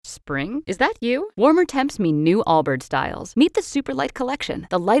Spring? Is that you? Warmer temps mean new Allbirds styles. Meet the Superlight Collection,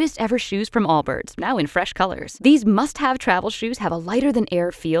 the lightest ever shoes from Allbirds, now in fresh colors. These must-have travel shoes have a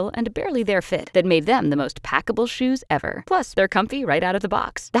lighter-than-air feel and a barely-there fit that made them the most packable shoes ever. Plus, they're comfy right out of the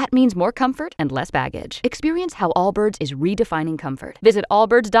box. That means more comfort and less baggage. Experience how Allbirds is redefining comfort. Visit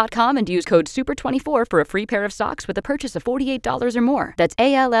allbirds.com and use code SUPER24 for a free pair of socks with a purchase of $48 or more. That's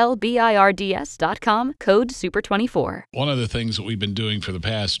ALLBIRDS.com, code SUPER24. One of the things that we've been doing for the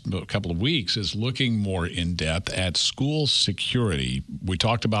past couple of weeks is looking more in depth at school security. We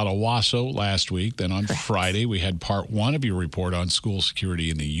talked about Owasso last week. Then on Friday, we had part one of your report on school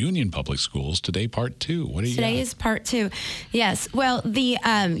security in the Union Public Schools. Today, part two. What do you Today got? is part two. Yes. Well, the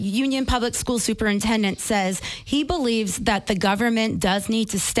Union Public School superintendent says he believes that the government does need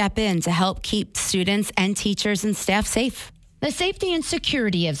to step in to help keep students and teachers and staff safe. The safety and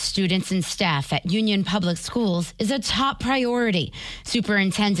security of students and staff at Union Public Schools is a top priority.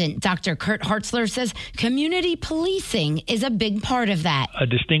 Superintendent Dr. Kurt Hartzler says community policing is a big part of that. A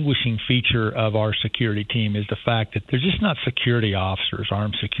distinguishing feature of our security team is the fact that they're just not security officers,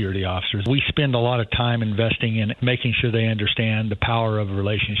 armed security officers. We spend a lot of time investing in making sure they understand the power of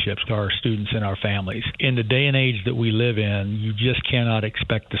relationships to our students and our families. In the day and age that we live in, you just cannot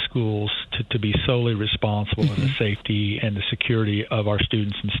expect the schools to be solely responsible for the safety and the security of our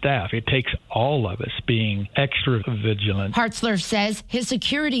students and staff. It takes all of us being extra vigilant. Hartzler says his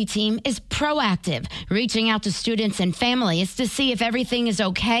security team is proactive, reaching out to students and families to see if everything is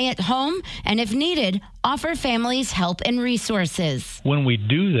okay at home and, if needed, offer families help and resources. When we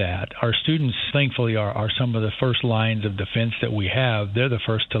do that, our students, thankfully, are some of the first lines of defense that we have. They're the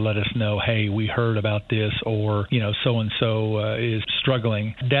first to let us know, hey, we heard about this, or, so-and-so is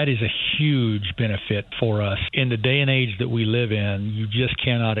struggling. That is a huge benefit for us. In the day and age that we live in, you just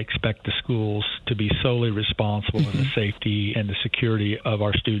cannot expect the schools to be solely responsible for the safety and the security of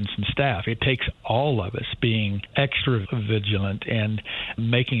our students and staff. It takes all of us being extra vigilant and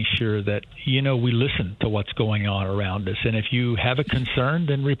making sure that, we listen to what's going on around us. And if you have a concern,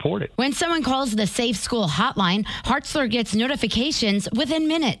 then report it. When someone calls the Safe School hotline, Hartzler gets notifications within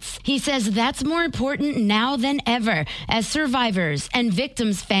minutes. He says that's more important now than ever as survivors and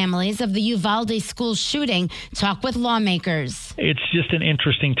victims' families of the Uvalde school shooting talk with lawmakers. It's just an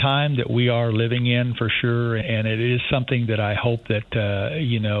interesting time that we are living in, for sure, and it is something that I hope that,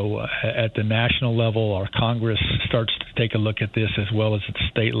 at the national level, our Congress starts to take a look at this as well as at the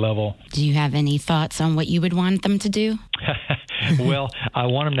state level. Do you have any thoughts on what you would want them to do? Well, I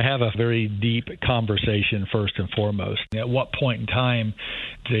want them to have a very deep conversation first and foremost. At what point in time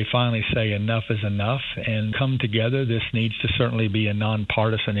do they finally say enough is enough and come together? This needs to certainly be a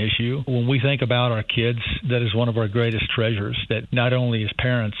nonpartisan issue. When we think about our kids, that is one of our greatest treasures, that not only as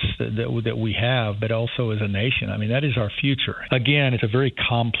parents that we have, but also as a nation. I mean, that is our future. Again, it's a very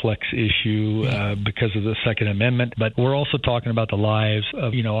complex issue because of the Second Amendment, but we're also talking about the lives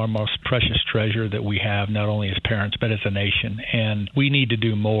of, our most precious treasure that we have, not only as parents, but as a nation. And we need to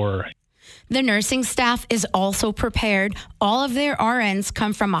do more. The nursing staff is also prepared. All of their RNs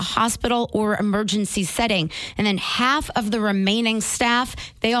come from a hospital or emergency setting. And then half of the remaining staff,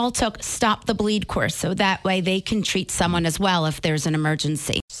 they all took Stop the Bleed course. So that way they can treat someone as well if there's an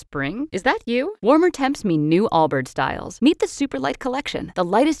emergency. Spring? Is that you? Warmer temps mean new Allbirds styles. Meet the Superlight Collection, the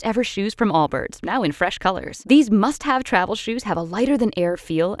lightest ever shoes from Allbirds, now in fresh colors. These must-have travel shoes have a lighter-than-air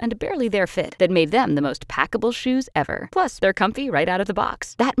feel and a barely-there fit that made them the most packable shoes ever. Plus, they're comfy right out of the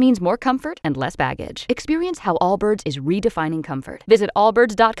box. That means more comfort and less baggage. Experience how Allbirds is redefining comfort. Visit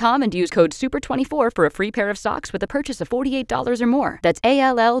allbirds.com and use code SUPER24 for a free pair of socks with a purchase of $48 or more. That's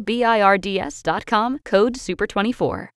ALLBIRDS.com, code SUPER24.